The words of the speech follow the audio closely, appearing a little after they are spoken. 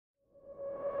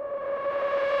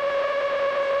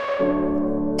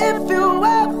If you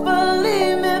ever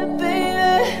leave me,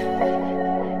 baby,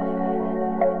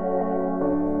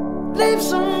 leave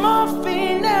some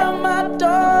morphine at my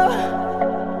door.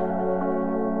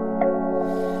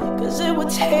 'Cause it would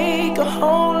take a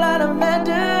whole lot of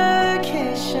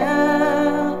medication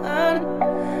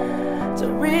to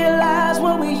realize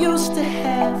what we used to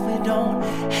have, we don't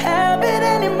have it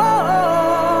anymore.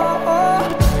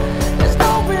 There's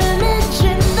no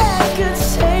religion that could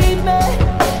save me,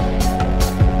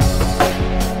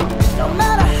 no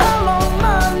matter how long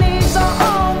my knees are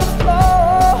on the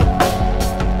floor.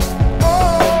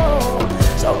 Oh,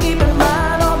 so keep in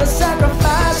mind all the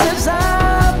sacrifices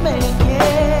I'm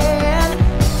making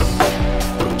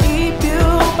to keep you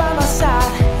by my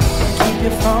side and keep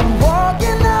you from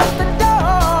walking out the door.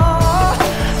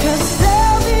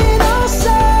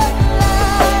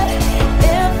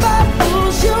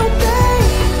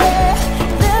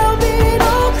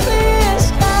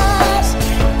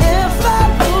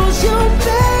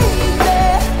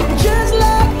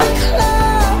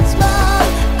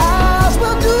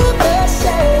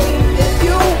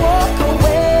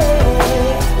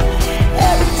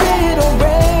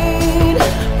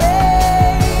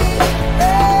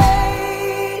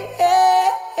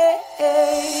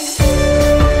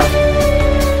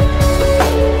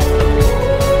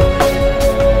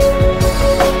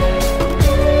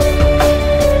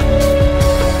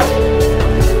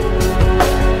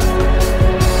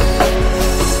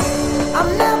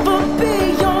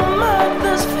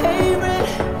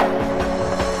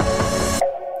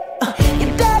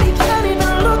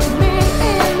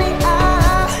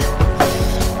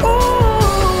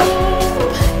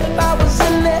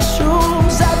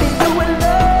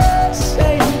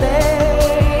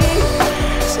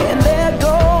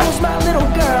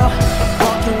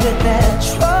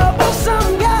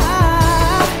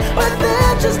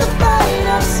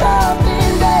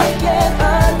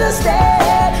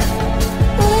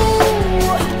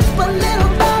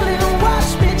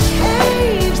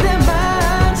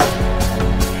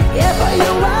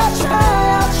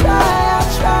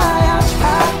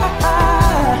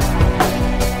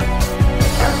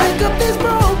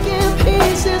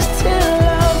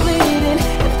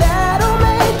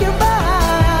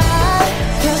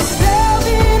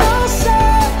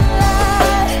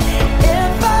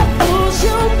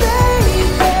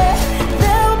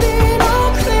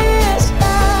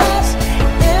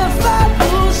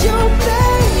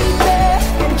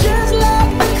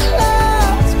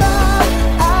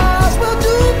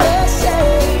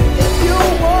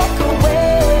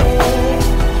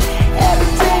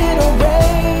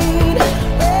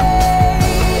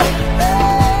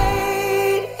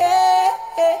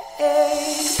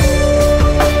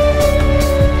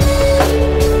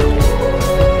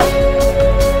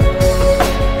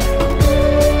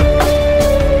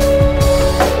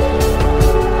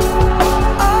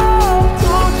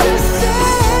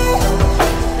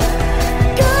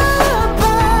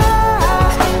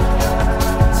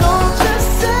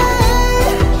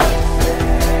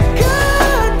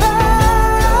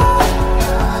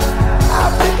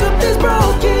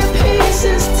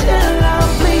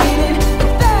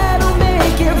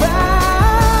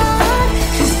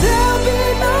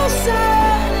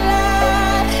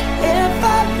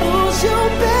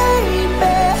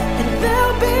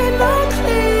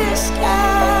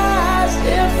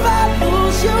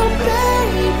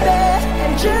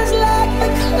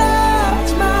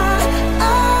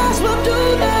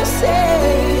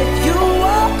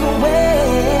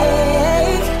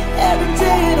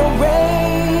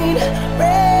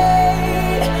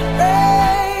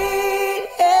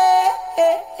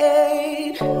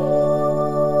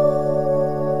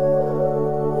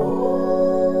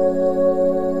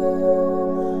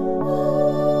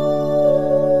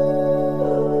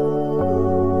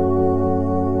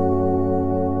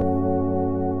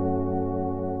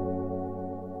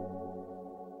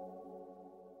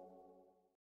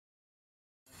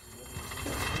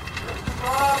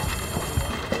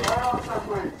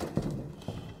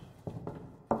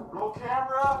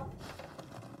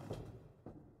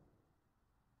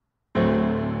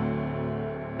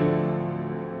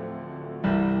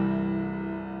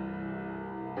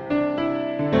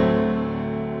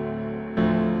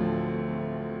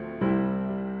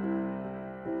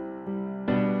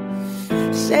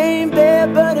 Same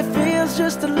bed, but it feels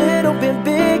just a little bit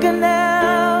bigger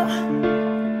now.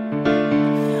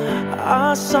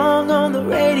 Our song on the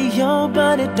radio,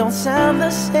 but it don't sound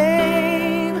the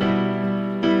same.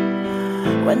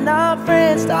 When our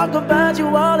friends talk about you,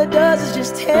 all it does is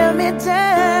just tear me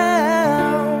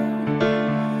down.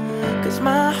 'Cause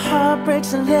my heart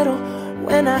breaks a little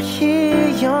When I hear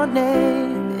your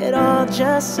name, it all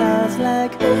just sounds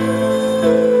like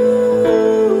ooh.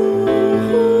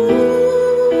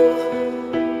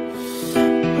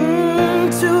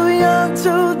 Too young,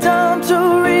 too dumb to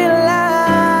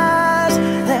realize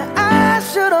that I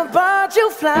should have bought you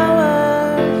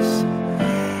flowers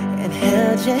and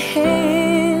held your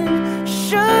hand.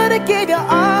 Should have gave you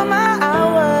all my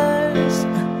hours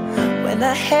when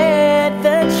I had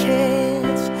the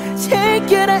chance. Take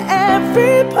you to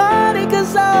every party,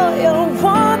 cause all you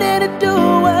wanted to do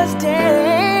was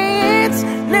dance.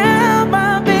 Now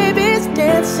my baby's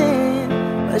dancing,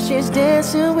 but she's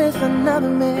dancing with another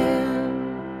man.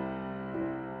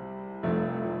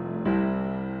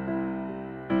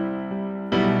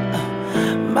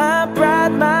 My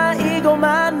pride, my ego,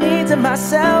 my needs, and my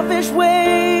selfish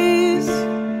ways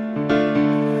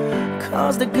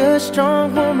caused a good,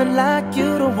 strong woman like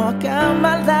you to walk out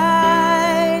my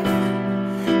life.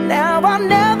 Now I'll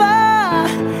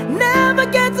never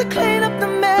get to clean up the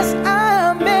mess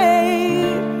I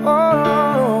made.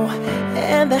 Oh,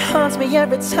 and that haunts me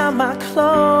every time I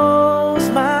close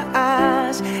my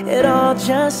eyes. It all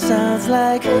just sounds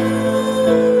like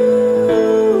ooh.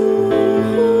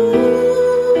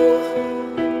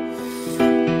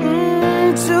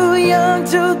 Too young,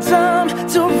 too dumb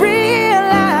to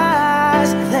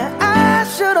realize that I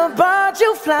should have bought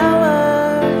you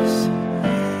flowers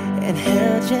and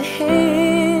held your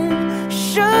hand.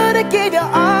 Should have gave you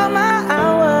all my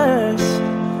hours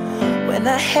when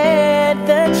I had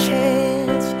the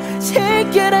chance.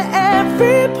 Take you to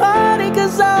every party,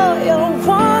 cause all you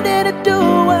wanted to do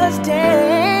was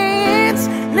dance.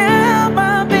 Now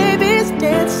my baby's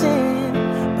dancing,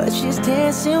 but she's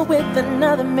dancing with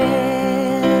another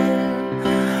man.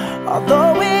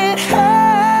 Although it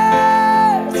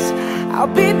hurts, I'll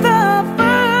be the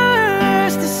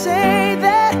first to say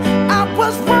that I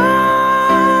was wrong.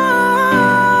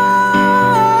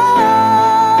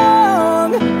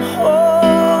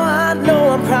 Oh, I know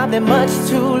I'm probably much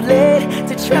too late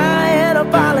to try and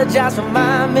apologize for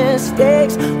my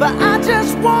mistakes, but I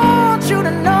just want you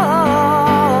to know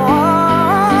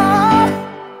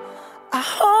I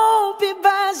hope he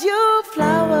buys you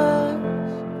flowers,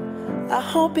 I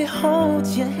hope he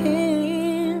holds your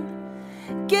hand,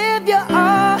 give you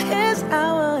all his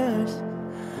hours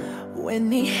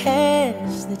when he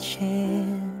has the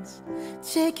chance.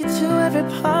 Take you to every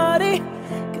party,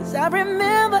 cause I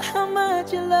remember how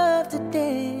much you love to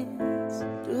dance.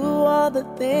 Do all the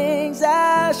things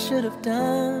I should have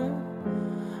done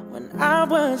when I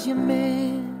was your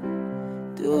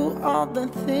man. Do all the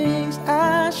things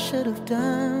I should have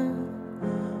done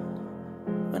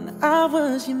when I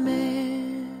was your man.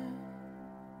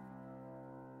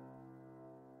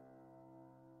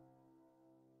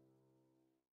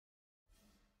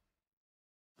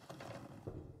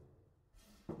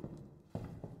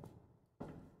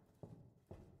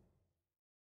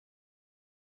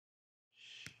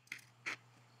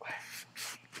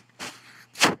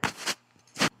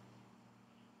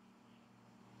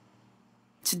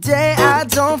 Today I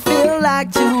don't feel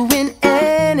like doing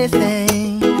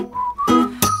anything.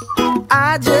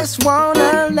 I just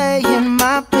wanna lay in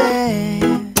my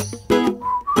bed.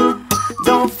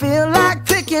 Don't feel like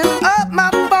picking up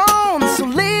my phone, so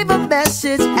leave a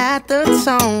message at the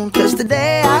tone. Cause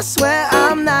today I swear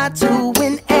I'm not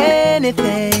doing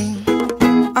anything.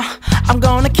 I'm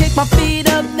gonna kick my feet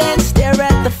up, then stare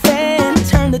at the fan.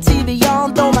 Turn the TV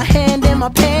on, throw my hand in my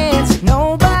pants.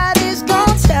 Nobody's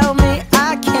gonna tell me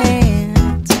I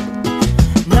can't.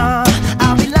 Nah,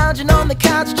 I'll be lounging on the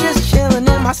couch, just chilling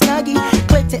in my Snuggie.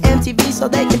 Click to MTV so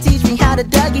they can teach me how to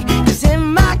Dougie. Cause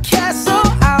in my castle,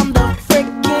 I'm the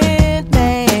freaking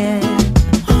man.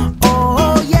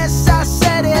 Oh, yes, I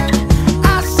said it.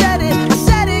 I said it. I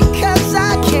said it cause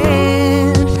I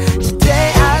can.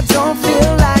 Today I don't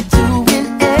feel like doing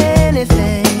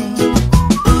anything.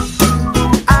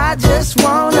 I just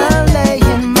wanna lay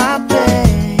in my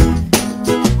bed.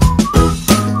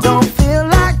 Don't feel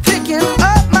like picking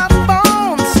up my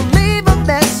phone, so leave a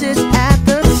message at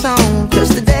the tone. Cause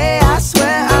today I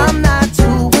swear I'm not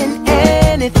doing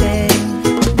anything.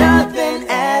 Nothing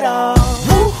at all.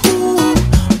 Woo-hoo,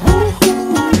 woo-hoo,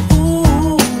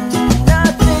 woo.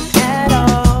 Nothing at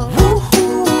all.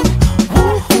 Woo-hoo,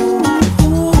 woo-hoo,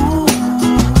 woo.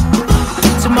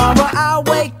 Tomorrow I'll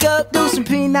wake up, do some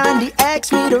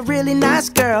P90X, meet a really nice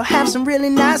girl, have some really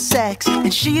nice sex,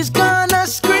 and she's gonna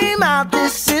scream out,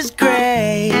 "This is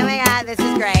great." Oh my god, this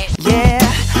is great. Yeah,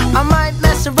 I might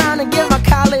mess around and get my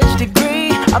college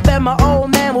degree. I bet my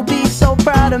old man will be so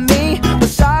proud of me. But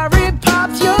sorry,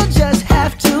 Pops, you'll just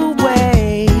have to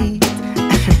wait.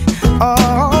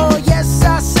 Oh, yes,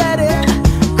 I said it.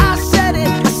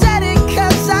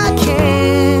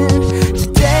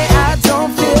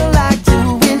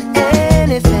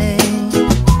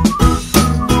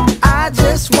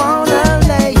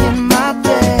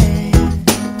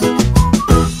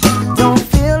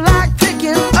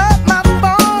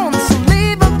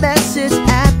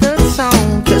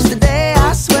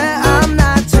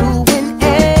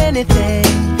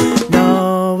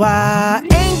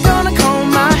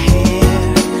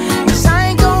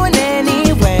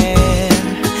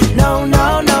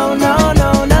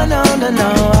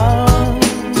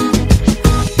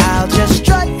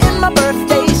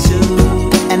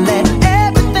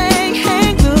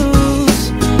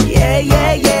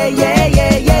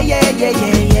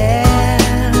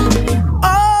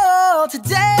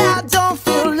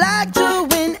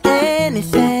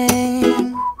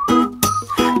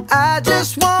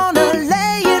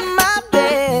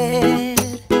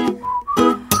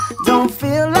 don't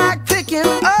feel like picking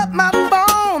up my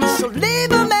phone, so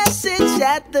leave a message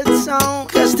at the tone.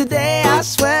 Cause today I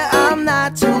swear I'm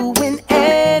not doing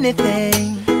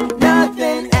anything,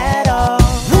 nothing at all.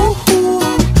 Woo-hoo,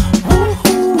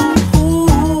 woo-hoo,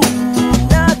 woo-hoo,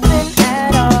 nothing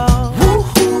at all.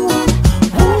 Woo-hoo,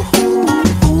 woo-hoo,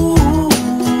 woo-hoo,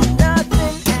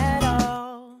 nothing at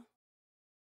all.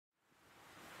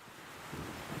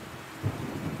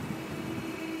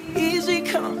 Easy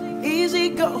come, easy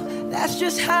go, that's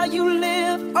just how you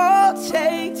live. Oh,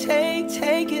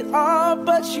 take it all,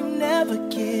 but you never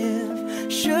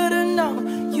give. Should've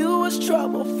known you was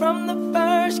trouble from the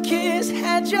first kiss.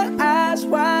 Had your eyes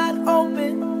wide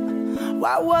open,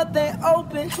 why were they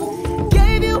open?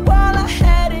 Gave you all I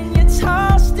had and you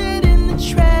tossed it in the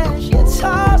trash. You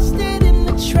tossed it in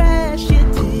the trash, you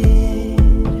did.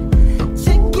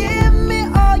 To give me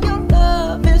all your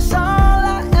love is all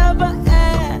I ever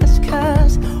ask.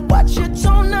 Cause what you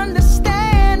don't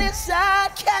understand is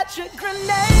I'd catch a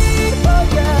grenade for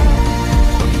ya,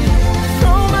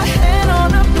 throw my hand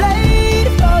on a blade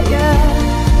for ya,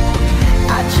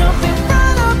 I'd jump in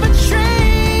front of a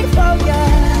train for ya.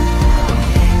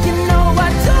 You know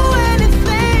I'd do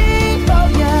anything for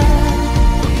ya.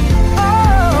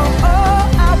 Oh,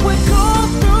 I would go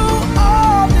through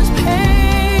all this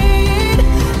pain,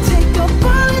 take a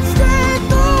bullet straight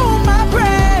through my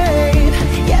brain.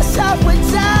 Yes, I would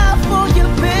die for you,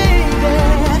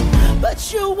 baby, but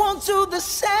you won't do the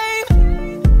same.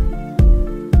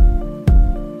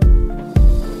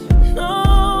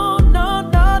 No, no,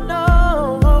 no, no.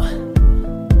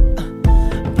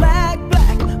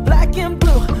 Black and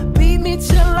blue, beat me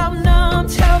till I'm numb.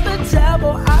 Tell the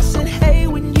devil I said hey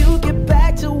when you get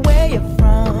back to where you're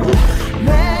from.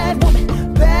 Mad woman,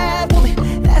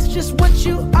 that's just what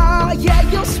you are. Yeah,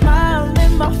 you'll smile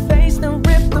in my face, then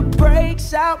rip the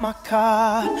brakes out my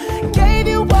car. Gave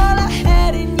you all I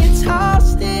had and you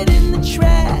tossed it in the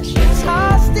trash. You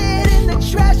tossed it in the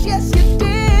trash, yes you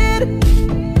did.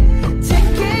 To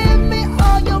give me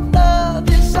all your love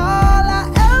is all I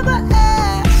ever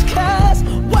ask. Cause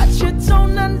what you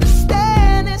don't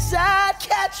understand is I'd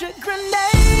catch a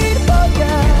grenade for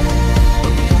ya,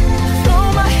 throw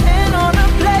my hand on a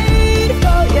blade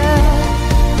for ya,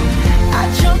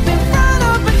 I'd jump in front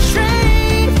of a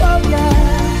train for ya.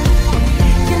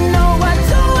 You know I'd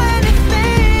do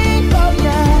anything for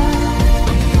ya.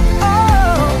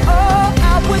 Oh,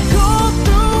 I would go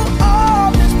through all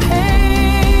this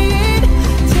pain,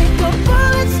 take a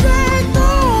bullet straight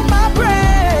through my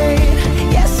brain.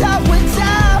 Yes, I would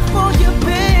die for you,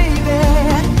 baby,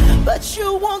 but you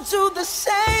won't do the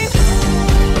same.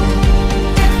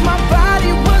 If my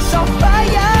body was on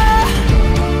fire,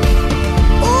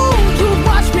 ooh, you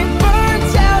watch me burn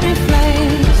down in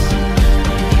flames.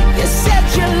 You said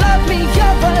you love me,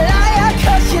 you're a liar,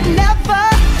 cause you never,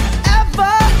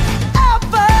 ever,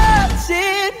 ever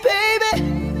did, baby.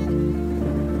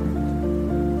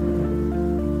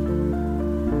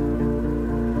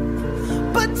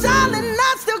 But darling,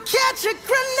 I'd still catch a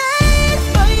grenade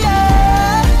for ya,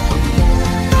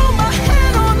 throw my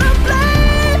hand on a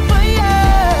blade for ya,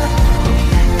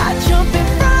 I'd jump in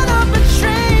front of a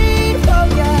train for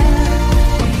ya.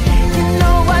 You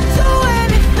know I'd do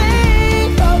anything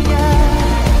for ya.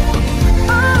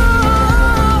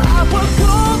 Oh, I would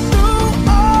go through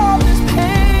all this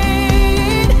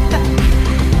pain,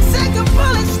 take a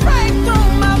bullet straight through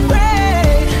my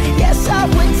brain. Yes, I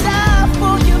would die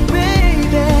for you,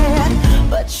 baby,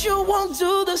 but you won't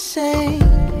do the same.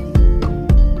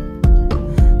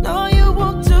 No, you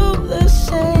won't do the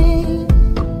same.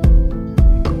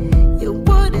 You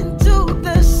wouldn't do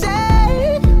the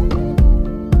same.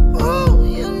 Ooh,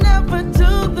 you never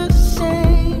do the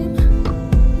same.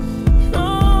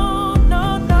 No,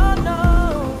 no, no, no.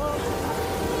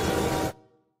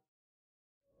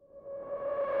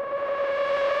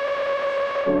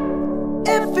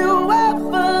 If you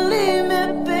ever leave me,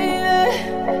 baby,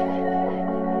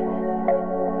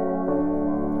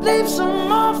 leave some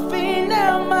morphine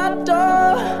at my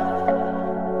door.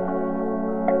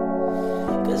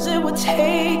 Cause it would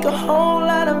take a whole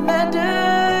lot of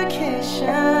medication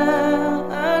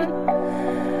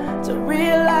to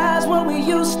realize what we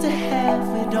used to have,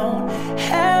 we don't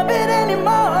have it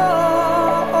anymore.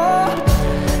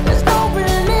 There's no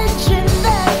religion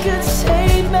that could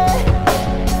save me,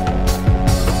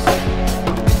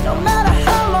 no matter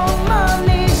how long my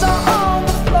knees are on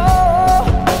the floor.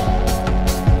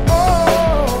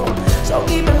 Oh, so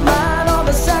keep in mind all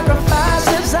the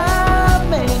sacrifices I'm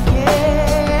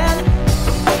making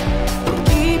to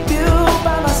keep you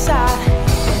by my side,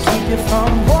 keep you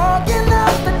from walking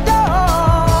out the door.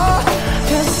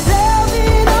 Cause there'll be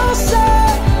no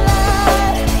sunlight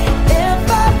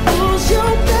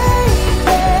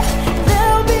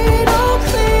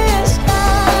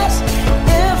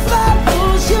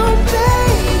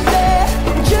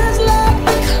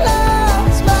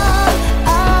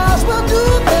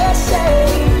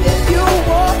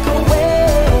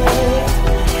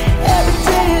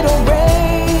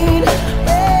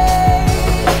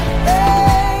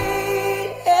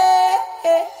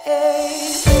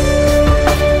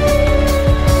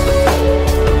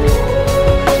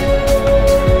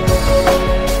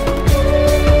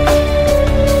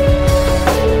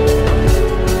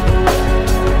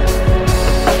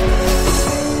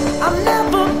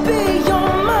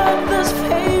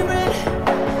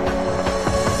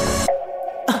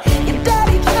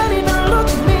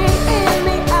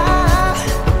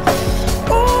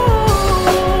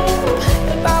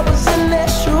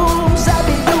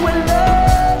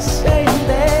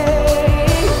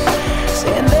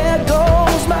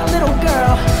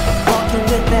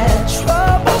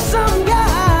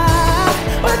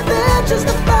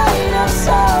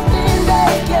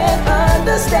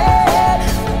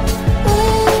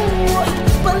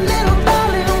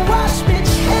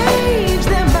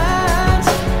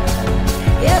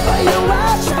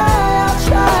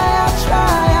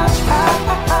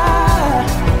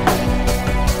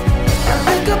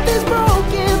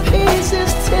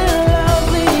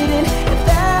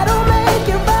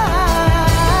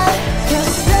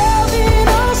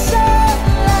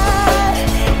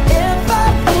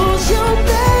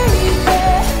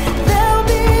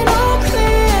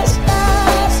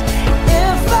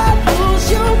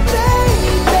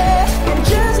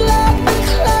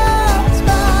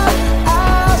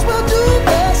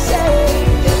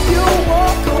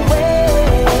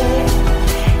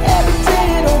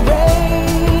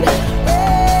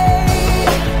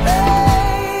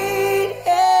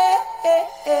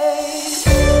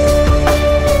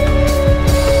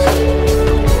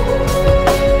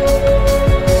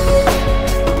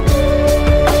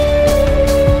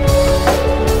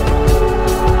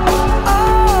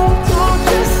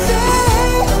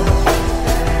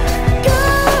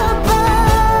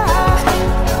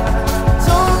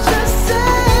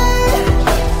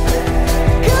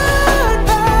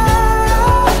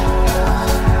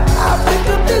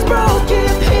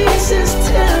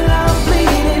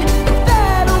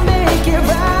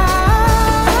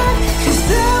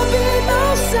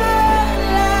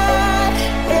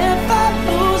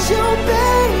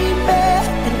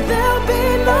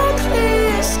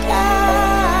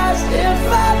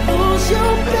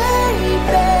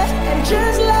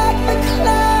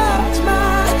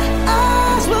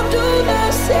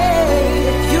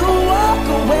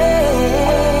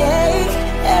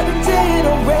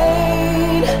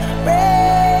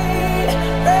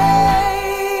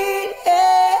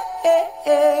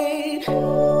wait.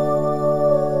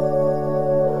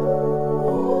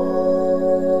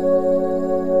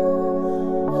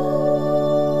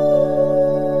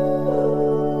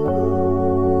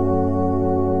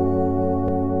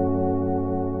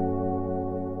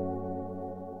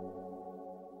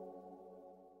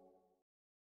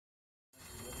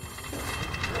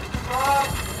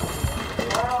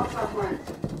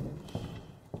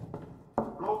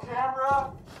 Roll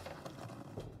camera.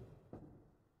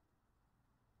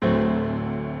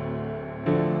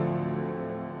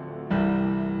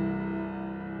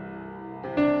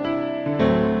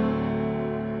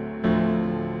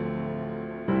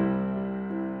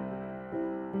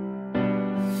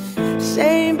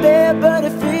 Same bed, but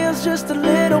it feels just a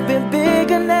little bit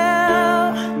bigger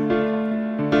now.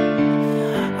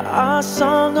 Our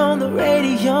song on the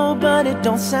radio, but it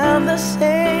don't sound the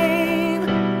same.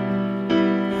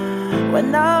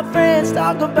 When our friends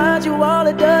talk about you, all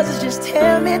it does is just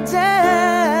tear me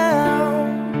down.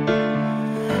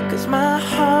 'Cause my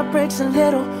heart breaks a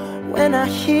little when I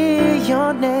hear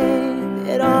your name.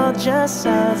 It all just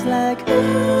sounds like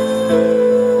ooh.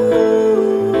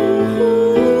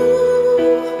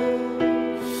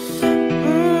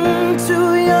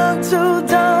 Too young, too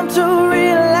dumb to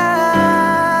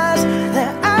realize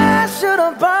that I should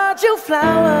have bought you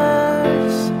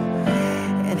flowers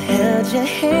and held your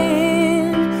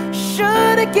hand.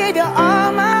 Should've gave you all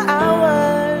my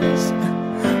hours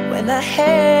when I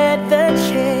had the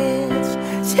chance.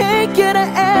 Take you to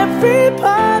every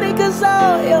party, 'cause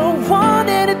all you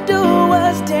wanted to do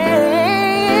was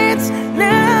dance.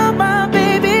 Now my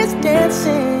baby's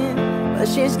dancing, but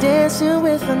she's dancing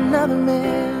with another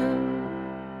man.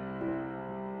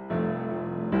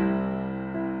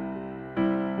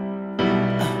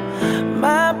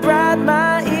 My pride,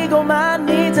 my ego, my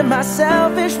needs, and my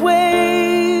selfish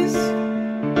ways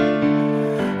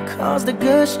caused a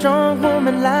good, strong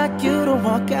woman like you to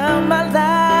walk out my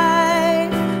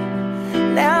life.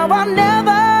 Now I'll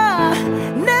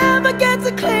never get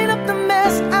to clean up the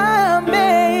mess I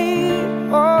made.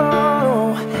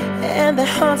 Oh, and that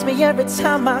haunts me every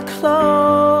time I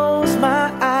close my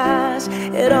eyes.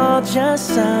 It all just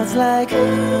sounds like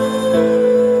ooh.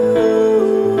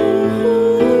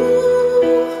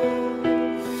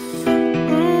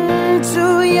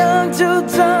 Too young, too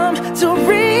dumb to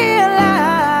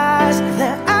realize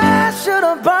that I should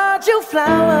have bought you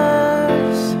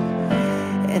flowers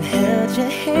and held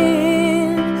your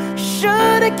hand.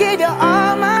 Should've gave you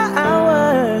all my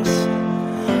hours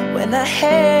when I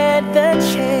had the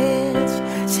chance.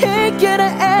 Take you to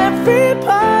every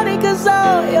party, 'cause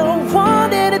all you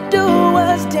wanted to do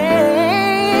was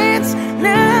dance.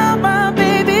 Now my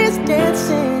baby's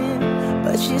dancing,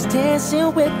 but she's dancing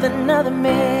with another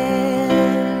man.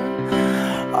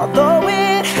 Although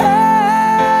it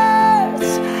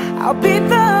hurts, I'll be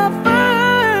the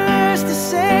first to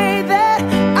say that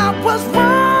I was wrong.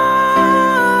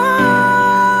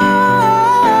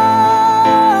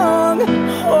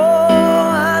 Oh,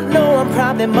 I know I'm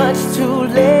probably much too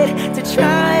late to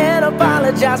try and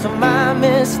apologize for my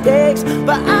mistakes,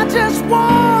 but I just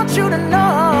want you to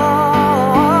know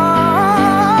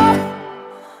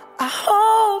I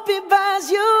hope he buys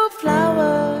you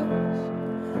flowers.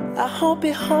 I hope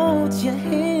he holds your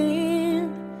hand,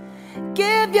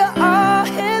 give you all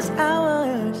his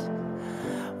hours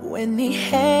when he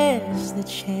has the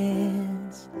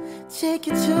chance. Take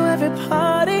you to every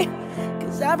party,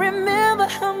 'cause I remember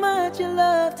how much you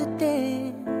love to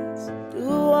dance. Do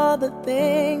all the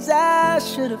things I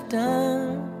should have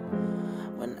done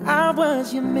when I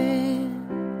was your man.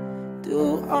 Do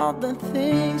all the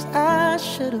things I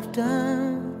should have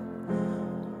done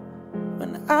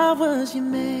when I was your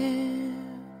man.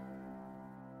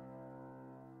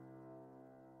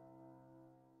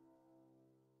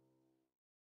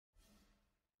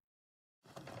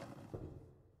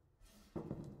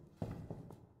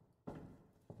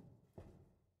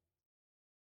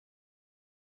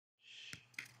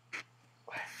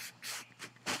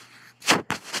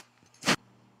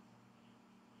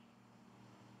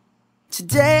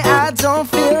 Today I don't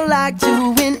feel like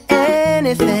doing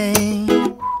anything.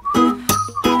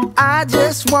 I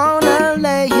just wanna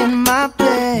lay in my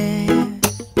bed.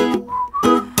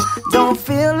 Don't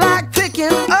feel like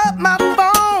picking up my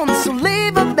phone, so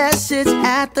leave a message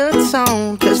at the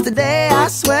tone. 'Cause today I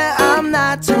swear I'm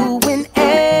not doing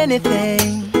anything.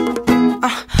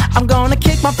 I'm gonna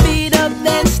kick my feet up,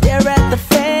 then stare at the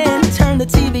fan. Turn the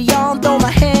TV on, throw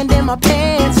my hand in my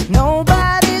pants.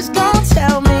 Nobody's gonna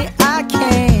tell me I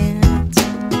can't.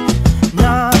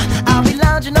 Nah, I'll be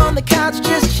lounging on the couch,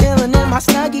 just chilling in my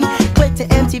Snuggie. Click to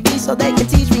MTV so they can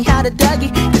teach me how to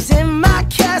Dougie. 'Cause in my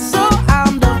castle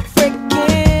I'm the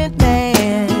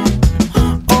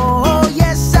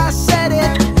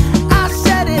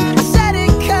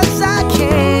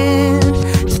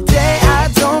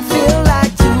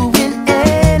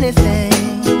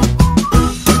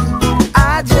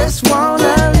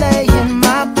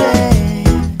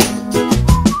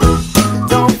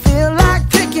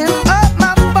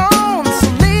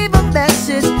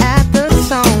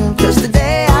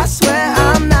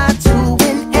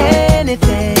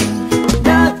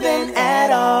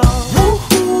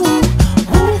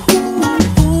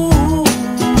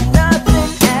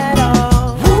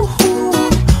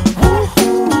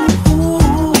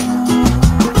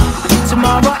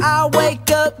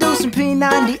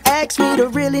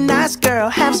really nice girl,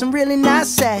 have some really nice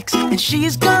sex, and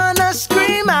she's gonna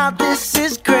scream out, "This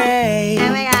is great." Oh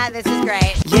my God, this is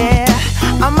great. Yeah,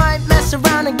 I might mess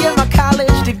around and get my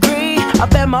college degree. I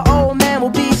bet my old man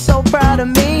will be so proud of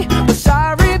me. But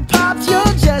sorry, Pops,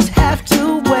 you'll just have to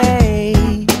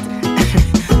wait.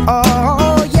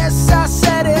 Oh, yes, I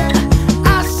said it.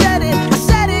 I said it. I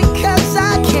said it 'cause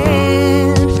I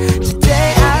can. Today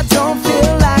I don't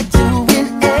feel like doing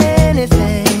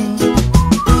anything.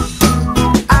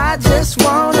 I just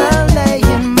wanna lay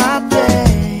in my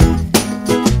bed.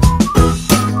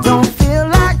 Don't feel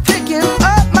like picking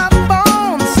up my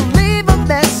phone, so leave a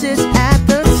message at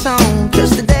the tone.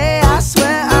 'Cause today I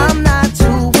swear I'm not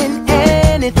doing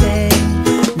anything.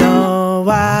 No,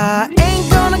 I ain't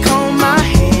gonna comb my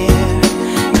hair,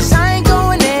 'cause I ain't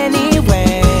going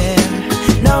anywhere.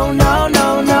 No, no, no,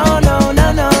 no, no, no,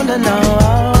 no, no, no.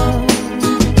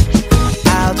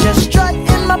 I'll just strut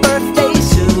in my birthday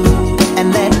suit and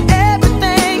let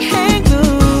everything hang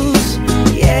loose.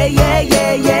 Yeah, yeah,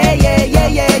 yeah, yeah, yeah, yeah,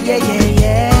 yeah, yeah, yeah,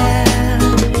 yeah.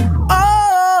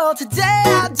 Oh, today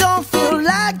I don't feel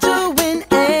like doing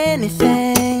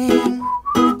anything.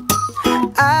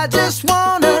 I just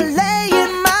wanna lay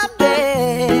in my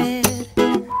bed.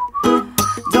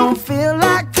 Don't feel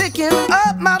like picking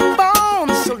up my phone,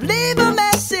 so leave a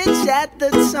message at the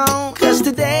tone. 'Cause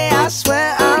today I swear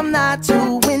I'm not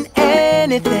doing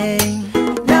anything.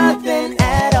 Nothing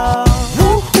at all.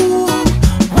 Woo-hoo,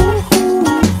 woo-hoo,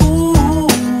 woo.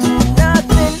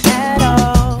 Nothing at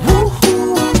all. Woo-hoo,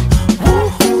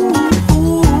 woo-hoo,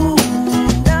 woo.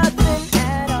 Nothing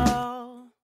at all.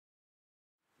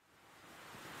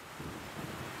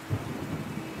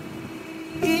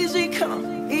 Easy come,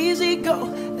 easy go,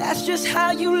 that's just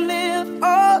how you live.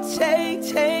 Oh,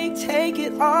 take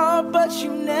it all, but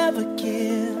you never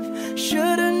give.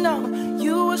 Should've known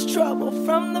you was trouble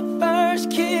from the first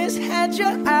kiss. Had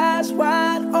your eyes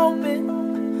wide open,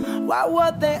 why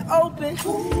were they open?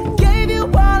 Gave you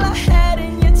all I had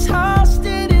and you tossed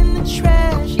it in the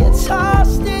trash. You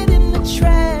tossed it in the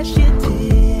trash, you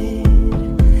did.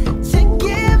 To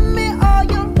give me all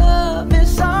your love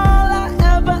is all I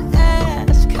ever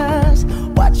ask. 'Cause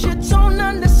what you don't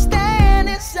understand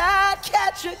is I'd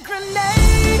catch a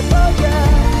grenade for ya,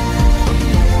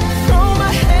 throw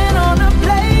my hand on a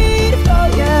blade for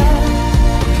ya.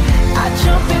 I'd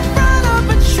jump in front of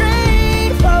a train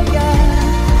for ya.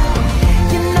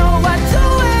 You know I'd do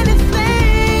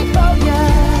anything for ya.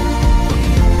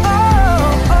 Oh,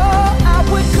 oh, I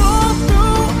would go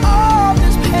through all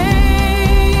this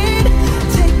pain,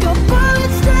 take a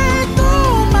bullet straight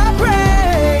through my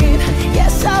brain.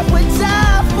 Yes, I would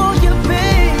die for you,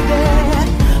 baby,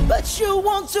 but you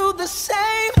won't do the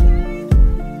same.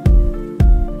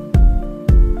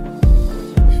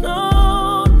 No,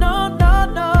 no, no,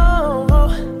 no.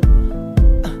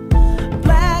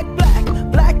 Black, black,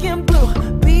 black and blue,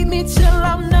 beat me till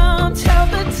I'm numb. Tell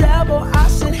the devil I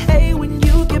said hey when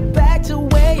you get back to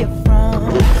where you're from.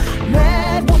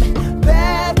 Mad woman,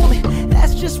 bad woman,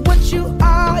 that's just what you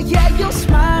are. Yeah, you'll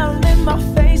smile in my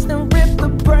face, then rip the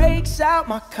brakes out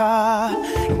my car.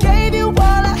 Gave you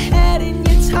all I had and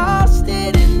you tossed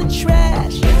it in the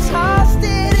trash. You tossed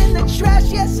it in the trash,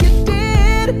 yes you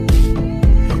did.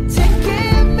 To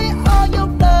give me all your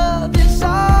love is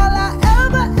all I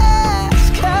ever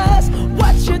ask. 'Cause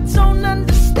what you don't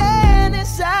understand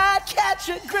is I'd catch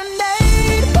a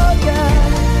grenade for ya,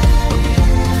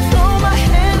 throw my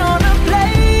hand on a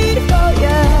blade for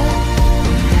ya.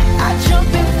 I'd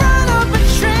jump in front of a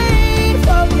train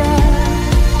for ya.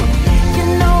 You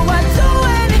know I'd do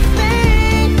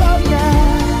anything for ya.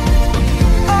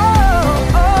 Oh,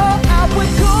 oh, I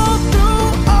would go through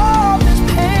all this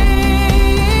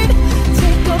pain,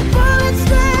 take a bullet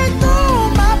straight through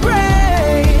my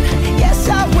brain. Yes,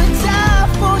 I would die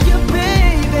for you,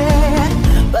 baby,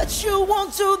 but you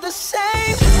won't do the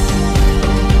same.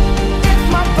 If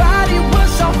my body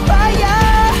was on fire,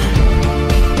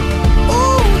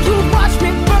 ooh, you watch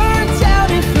me burn down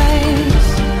in flames.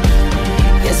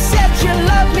 You said you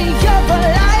love me, you're a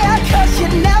liar, 'cause you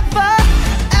never,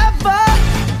 ever,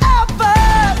 ever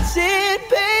did,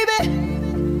 baby.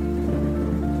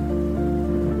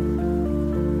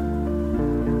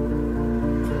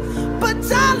 But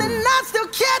darling, I'd still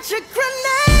catch a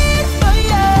grenade for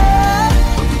ya,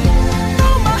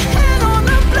 throw my hand on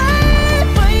a blade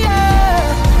for ya.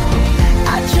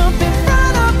 I'd jump in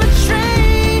front of a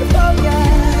train for ya.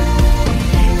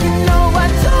 You know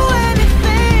I'd do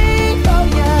anything for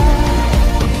ya.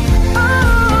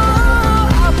 Oh,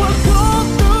 I would go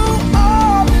through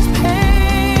all this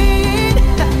pain,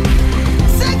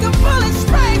 take a bullet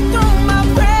straight through my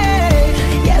brain.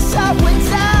 Yes, I would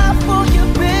die for you,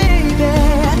 baby,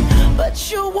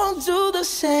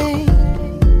 same.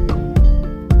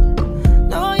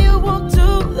 No, you won't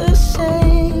do the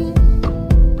same.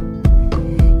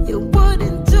 You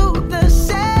wouldn't do the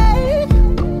same.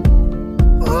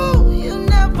 Oh, you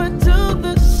never do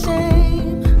the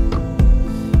same.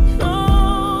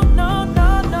 No, no,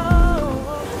 no, no.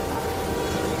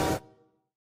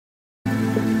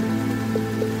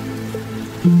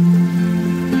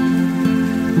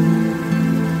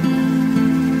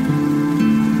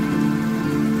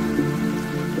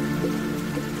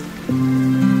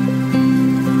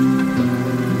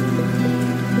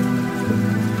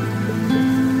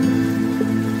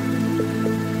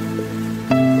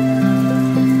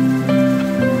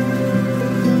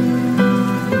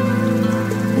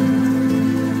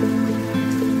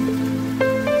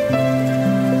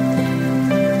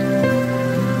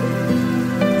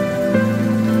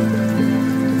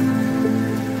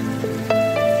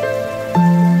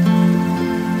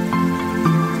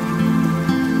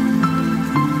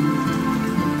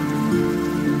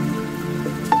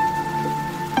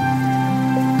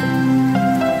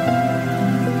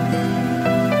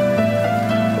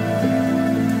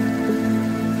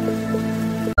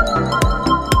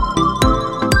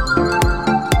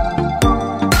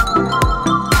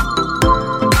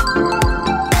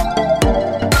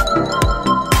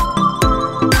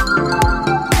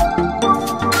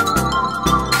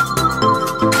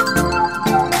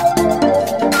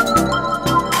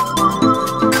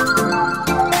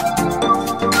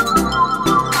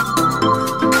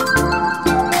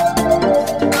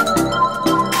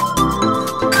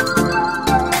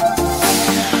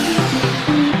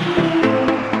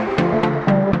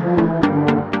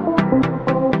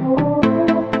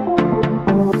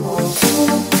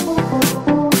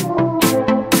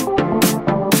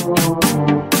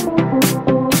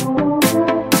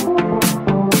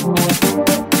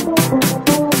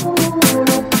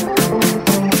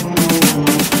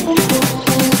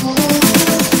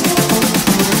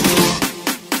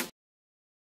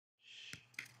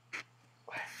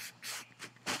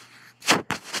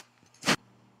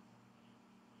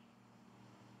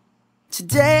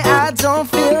 Today I don't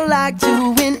feel like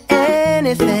doing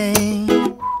anything.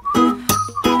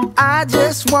 I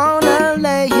just wanna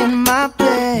lay in my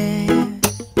bed.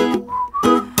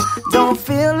 Don't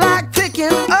feel like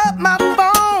picking up my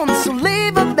phone, so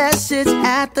leave a message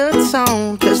at the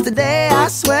tone. 'Cause today I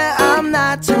swear I'm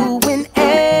not doing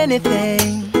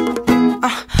anything.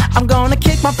 I'm gonna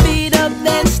kick my feet up,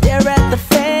 then stare at the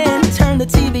fan. Turn the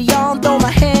TV on, throw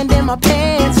my hand in my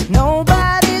pants.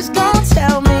 Nobody's gonna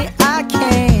tell me I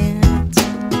can't.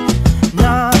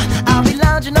 Nah, I'll be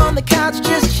lounging on the couch,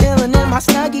 just chilling in my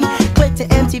Snuggie. Click to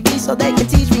MTV so they can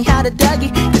teach me how to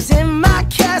Dougie. 'Cause in my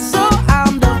castle,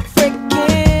 I'm the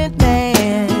freaking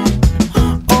man.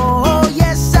 Oh,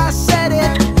 yes, I said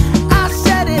it. I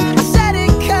said it. I said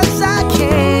it 'cause I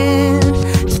can.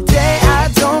 Today I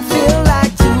don't feel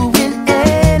like doing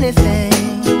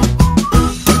anything.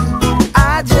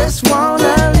 I just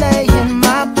wanna lay in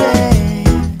my bed.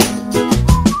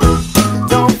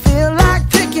 Don't feel like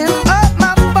picking up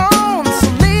my phone, so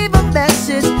leave a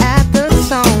message at the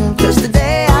tone. 'Cause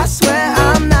today I swear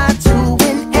I'm not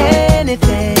doing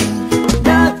anything.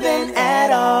 Nothing at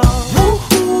all.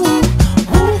 Woo-hoo,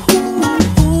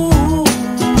 woo-hoo,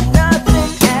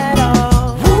 nothing at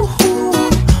all. Woo-hoo,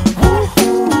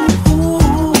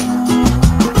 woo-hoo.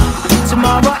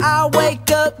 Tomorrow I'll wake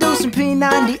up, do some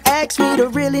P90X, meet a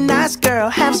really nice girl,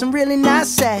 have some really nice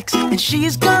sex, and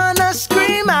she's gonna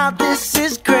scream out, "This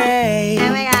is great." Oh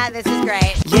my god, this is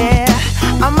great. Yeah,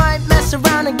 I might mess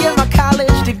around and get my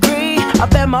college degree. I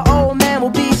bet my old man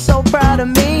will be so proud of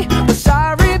me. But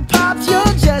sorry, Pops,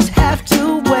 you'll just have to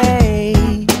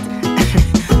wait.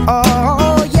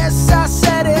 Oh, yes, I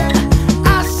said it.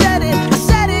 I said it. I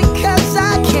said it 'cause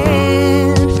I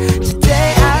can.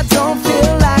 Today I don't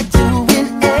feel like doing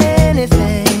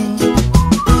anything.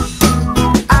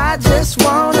 I just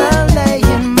wanna lay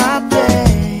in my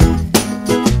bed.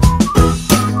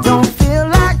 Don't feel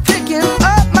like picking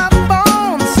up my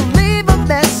phone, so leave a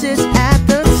message at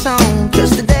the tone.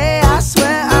 'Cause today I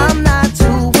swear I'm not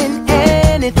doing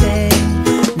anything.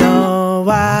 No,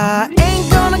 I ain't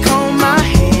gonna comb my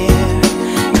hair,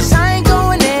 'cause I ain't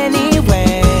going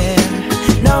anywhere.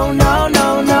 No, no, no,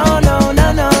 no, no, no,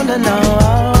 no, no, no.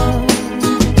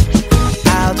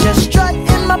 I'll just strut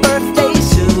in my birthday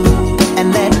suit and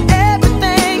let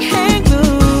everything hang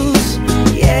loose.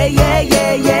 Yeah, yeah,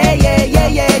 yeah, yeah, yeah, yeah,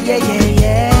 yeah, yeah, yeah,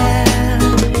 yeah.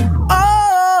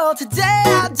 Oh, today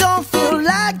I don't feel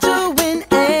like doing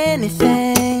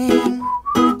anything.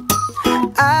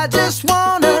 I just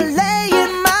wanna lay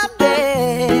in my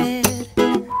bed.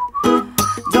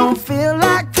 Don't feel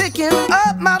like picking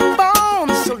up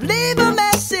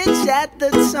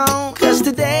on, 'cause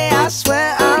today I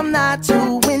swear